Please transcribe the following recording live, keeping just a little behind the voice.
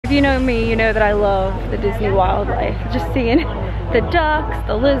If you know me, you know that I love the Disney wildlife. Just seeing the ducks,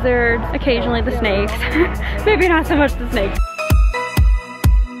 the lizards, occasionally the snakes. Maybe not so much the snakes.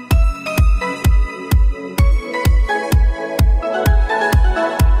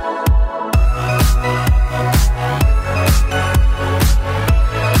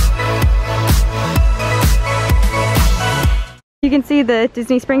 You can see the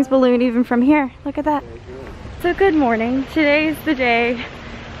Disney Springs balloon even from here. Look at that. So good morning. Today's the day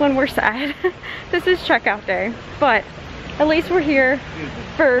when we're sad. This is checkout day, but at least we're here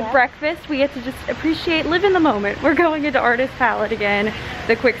for breakfast. We get to just appreciate, live in the moment. We're going into Artist Palette again,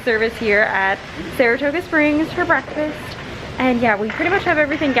 the quick service here at Saratoga Springs for breakfast. And yeah, we pretty much have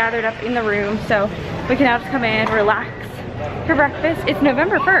everything gathered up in the room, so we can now just come in, relax for breakfast. It's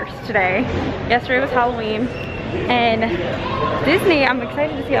November 1st today. Yesterday was Halloween. And Disney, I'm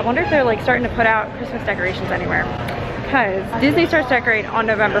excited to see. I wonder if they're like starting to put out Christmas decorations anywhere, because Disney starts decorating on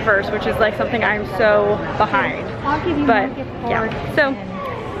November 1st, which is like something I'm so behind. But yeah, so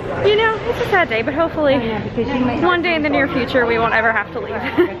you know, it's a sad day, but hopefully one day in the near future we won't ever have to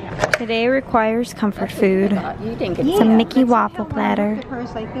leave. Today requires comfort food. It's a Mickey waffle platter.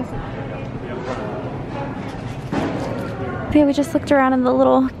 Yeah, we just looked around in the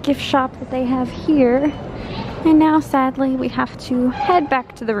little gift shop that they have here. And now, sadly, we have to head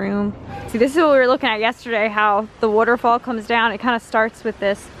back to the room. See, this is what we were looking at yesterday, how the waterfall comes down. It kind of starts with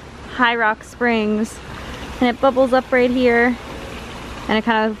this high rock springs, and it bubbles up right here. And it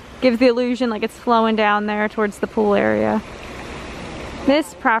kind of gives the illusion like it's flowing down there towards the pool area.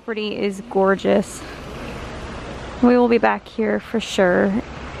 This property is gorgeous. We will be back here for sure.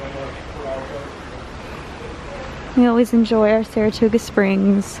 We always enjoy our Saratoga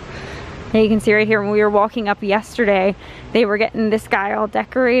Springs. And you can see right here when we were walking up yesterday, they were getting this guy all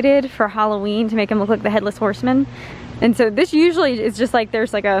decorated for Halloween to make him look like the Headless Horseman. And so this usually is just like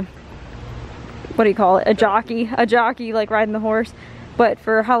there's like a, what do you call it, a jockey like riding the horse. But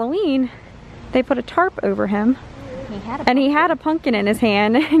for Halloween, they put a tarp over him. And he had a pumpkin in his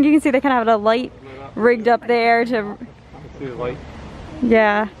hand. And you can see they kind of had a light rigged up there to...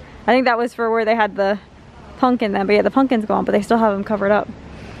 Yeah, I think that was for where they had the pumpkin then. But yeah, the pumpkin's gone, but they still have him covered up.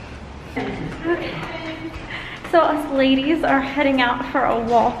 Okay, so us ladies are heading out for a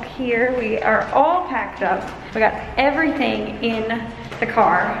walk here. We are all packed up. We got everything in the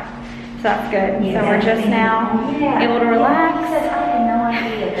car, so that's good. So we're just now able to relax.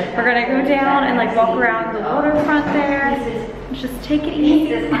 We're gonna go down and like walk around the waterfront there. Just take it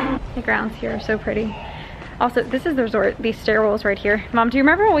easy. The grounds here are so pretty. Also, this is the resort, these stairwells right here. Mom, do you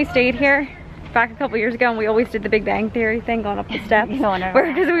remember when we stayed here back a couple years ago and we always did the Big Bang Theory thing going up the steps?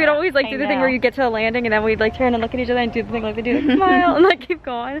 Because we'd always like do the thing where you get to the landing and then we'd like turn and look at each other and do the thing like they do, like smile and like keep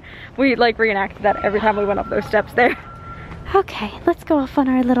going. We like reenacted that every time we went up those steps there. Okay, let's go off on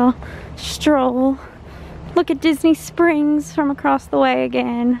our little stroll. Look at Disney Springs from across the way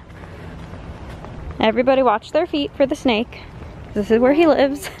again. Everybody watch their feet for the snake. This is where he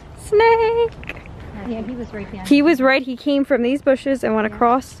lives. Snake! Yeah, he was right down. He was right. He came from these bushes and went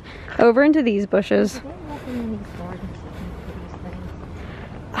across over into these bushes.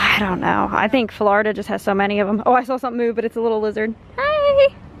 I don't know. I think Florida just has so many of them. Oh, I saw something move, but it's a little lizard.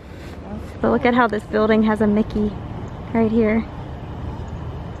 Hi! But look at how this building has a Mickey right here.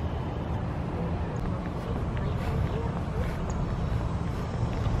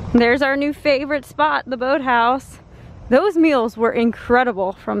 There's our new favorite spot, the boathouse. Those meals were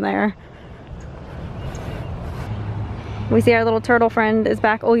incredible from there. We see our little turtle friend is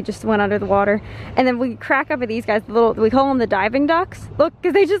back. Oh, he just went under the water. And then we crack up at these guys, we call them the diving ducks. Look,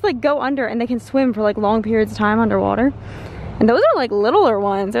 because they just like go under and they can swim for like long periods of time underwater. And those are like littler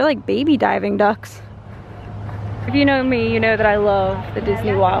ones. They're like baby diving ducks. If you know me, you know that I love the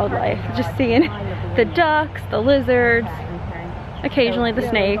Disney wildlife. Just seeing the ducks, the lizards, occasionally the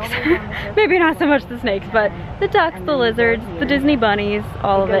snakes. Maybe not so much the snakes, but the ducks, the lizards, the Disney bunnies,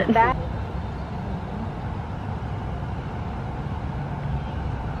 all of it.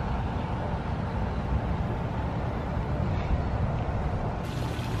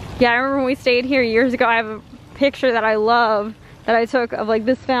 Yeah, I remember when we stayed here years ago, I have a picture that I love that I took of like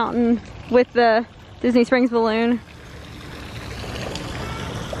this fountain with the Disney Springs balloon.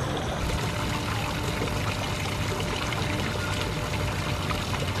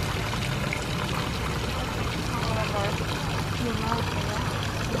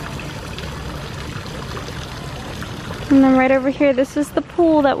 And then right over here, this is the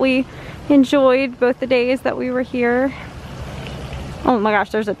pool that we enjoyed both the days that we were here. Oh my gosh,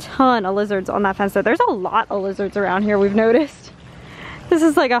 there's a ton of lizards on that fence. There's a lot of lizards around here, we've noticed. This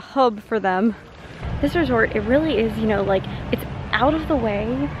is like a hub for them. This resort, it really is, you know, like it's out of the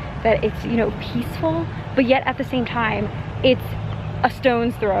way, that it's, you know, peaceful, but yet at the same time, it's a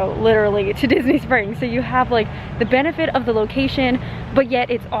stone's throw, literally, to Disney Springs. So you have like the benefit of the location, but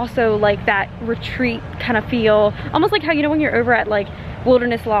yet it's also like that retreat kind of feel, almost like how, you know, when you're over at like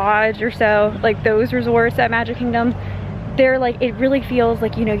Wilderness Lodge or so, like those resorts at Magic Kingdom, they're like, it really feels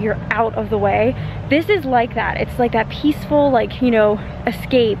like, you know, you're out of the way. This is like that. It's like that peaceful, like, you know,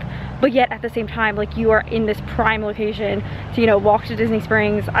 escape, but yet at the same time, like you are in this prime location to, you know, walk to Disney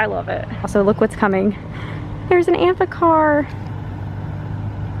Springs. I love it. Also, look what's coming. There's an amphicar.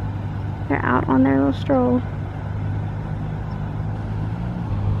 They're out on their little stroll.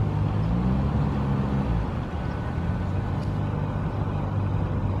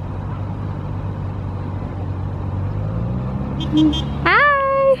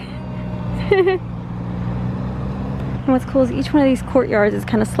 Hi! And what's cool is each one of these courtyards is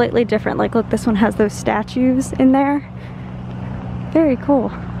kind of slightly different. Like, look, this one has those statues in there. Very cool.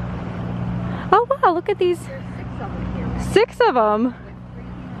 Oh wow, look at these. There's 6 of them.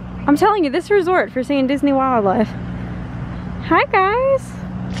 I'm telling you, this resort for seeing Disney wildlife. Hi guys.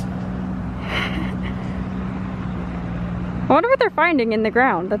 I wonder what they're finding in the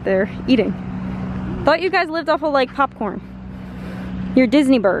ground that they're eating. Thought you guys lived off of like popcorn. You're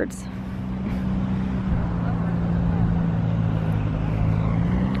Disney birds.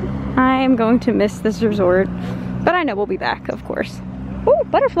 I am going to miss this resort, but I know we'll be back, of course. Oh,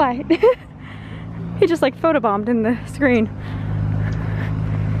 butterfly. He just like photobombed in the screen.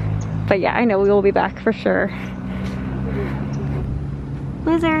 But yeah, I know we will be back for sure.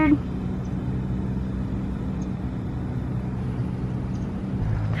 Lizard.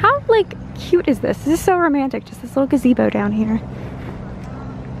 How like cute is this? This is so romantic. Just this little gazebo down here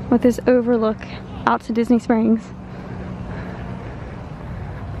with this overlook out to Disney Springs.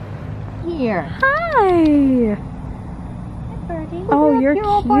 Here. Hi. Hey, Birdie. Oh, you're cute.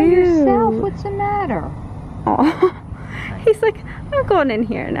 All by yourself. What's the matter? Oh, he's like, I'm going in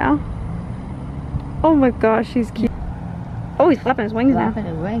here now. Oh my gosh, he's cute. Oh, he's flapping his wings now.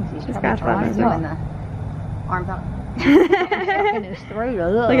 Flapping his wings. He's got flapping his wings. The arms out. In his throat.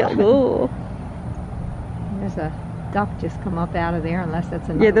 Look at cool. There's a duck just come up out of there, unless that's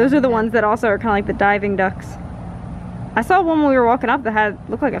another. Yeah, those are the ones that also are kind of like the diving ducks. I saw one when we were walking up that had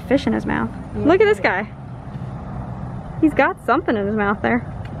looked like a fish in his mouth. Yeah. Look at this guy. He's got something in his mouth there.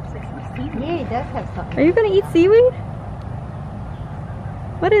 Yeah, he does have something. Are you gonna eat seaweed?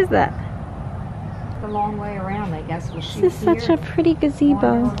 What is that? It's a long way around, I guess. This is such a pretty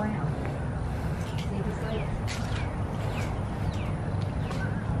gazebo.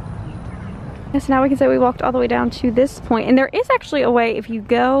 Yes, now we can say we walked all the way down to this point. And there is actually a way, if you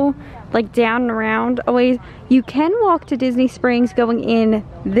go like down and around a ways, you can walk to Disney Springs going in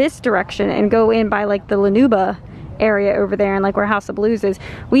this direction and go in by like the Lanuba area over there and like where House of Blues is.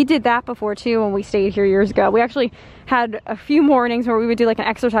 We did that before too when we stayed here years ago. We actually had a few mornings where we would do like an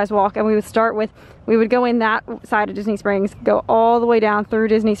exercise walk, and we would start with, we would go in that side of Disney Springs, go all the way down through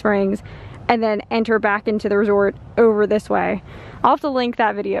Disney Springs, and then enter back into the resort over this way. I'll have to link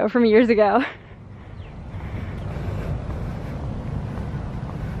that video from years ago.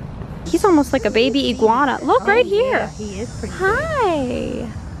 He's almost like a baby iguana. Look, right here. Yeah, he is pretty big. Hi.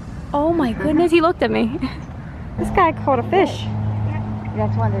 Oh my goodness, he looked at me. This guy caught a fish.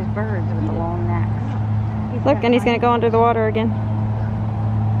 That's one of those birds with the long neck. Look, and he's gonna go under the water again.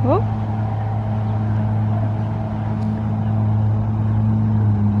 Whoop.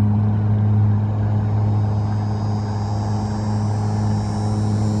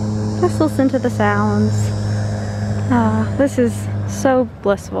 Let's listen to the sounds. This is so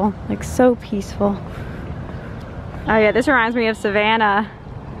blissful, like so peaceful. Oh yeah, this reminds me of Savannah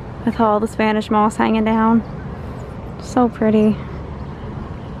with all the Spanish moss hanging down. So pretty.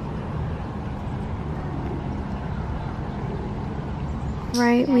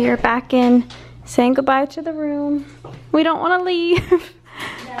 Right, we are back in, saying goodbye to the room. We don't want to leave.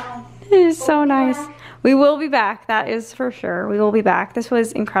 No. It is so nice. We will be back, that is for sure. We will be back. This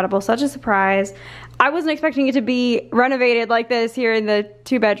was incredible, such a surprise. I wasn't expecting it to be renovated like this here in the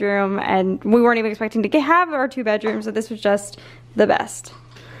 2-bedroom, and we weren't even expecting to have our 2 bedrooms, so this was just the best.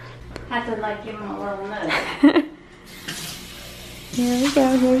 Had to like give him a little note. Here we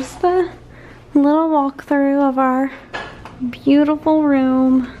go, here's the little walkthrough of our beautiful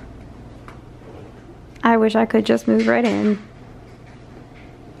room. I wish I could just move right in.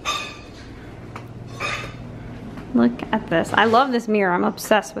 Look at this. I love this mirror. I'm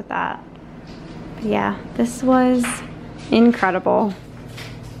obsessed with that. But yeah, this was incredible.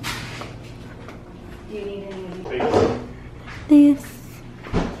 Do you need any? This.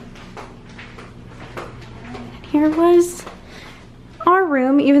 And here was our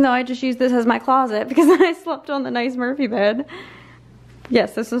room, even though I just used this as my closet because I slept on the nice Murphy bed.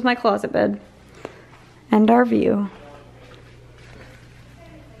 Yes, this is my closet bed. And our view.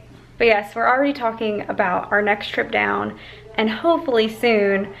 But yes, we're already talking about our next trip down, and hopefully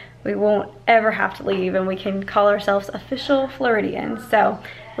soon we won't ever have to leave and we can call ourselves official Floridians. So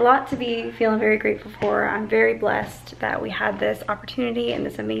a lot to be feeling very grateful for. I'm very blessed that we had this opportunity and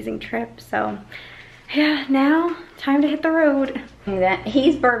this amazing trip. So yeah, now time to hit the road.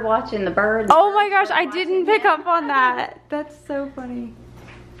 He's bird watching the birds. Oh my gosh, I didn't pick up on that. That's so funny.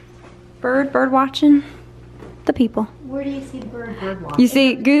 Bird watching the people. Where do you see the bird watching? You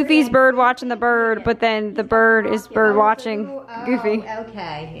see Goofy's bird watching the bird, but then the bird is bird watching Goofy.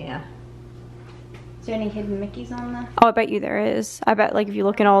 Okay, yeah. Is there any hidden Mickeys on the? Oh, I bet you there is. I bet like if you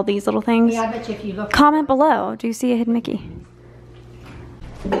look at all these little things. Yeah, I bet you if you look. Comment below. Do you see a hidden Mickey?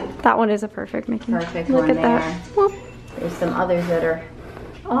 That one is a perfect Mickey. Perfect Look one at that. Whoop. There's some others that are.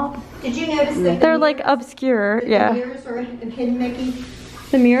 Oh, did you notice that They're like obscure. Yeah. the mirrors are hidden Mickey?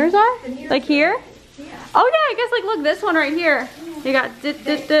 The mirrors are? The mirrors Like here? Yeah. Oh yeah, I guess like look, this one right here. You got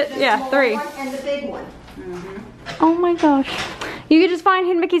yeah, 3. And the big one. Oh my gosh. You could just find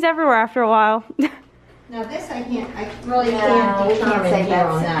hidden Mickeys everywhere after a while. Now this I really No, can't we can't say here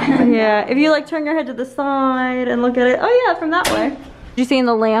on that's- that one. Yeah, if you like turn your head to the side and look at it. Oh yeah, from that way. Did you see in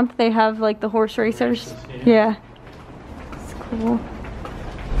the lamp they have like the horse racers? Yeah. It's cool.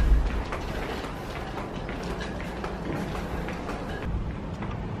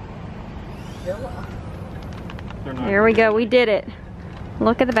 Here we go, we did it.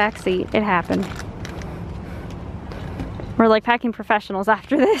 Look at the back seat, it happened. We're like packing professionals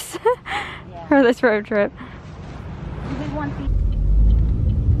after this, for this road trip.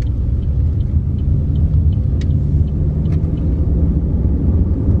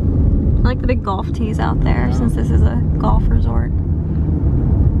 I like the big golf tees out there since this is a golf resort.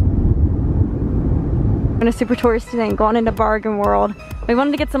 Been a super touristy thing, going into Bargain World. We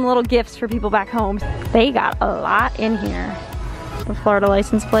wanted to get some little gifts for people back home. They got a lot in here. The Florida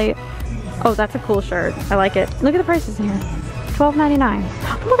license plate. Oh, that's a cool shirt. I like it. Look at the prices in here. $12.99.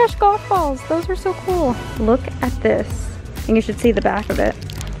 Oh my gosh, golf balls. Those are so cool. Look at this. And you should see the back of it.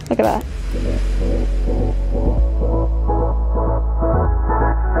 Look at that.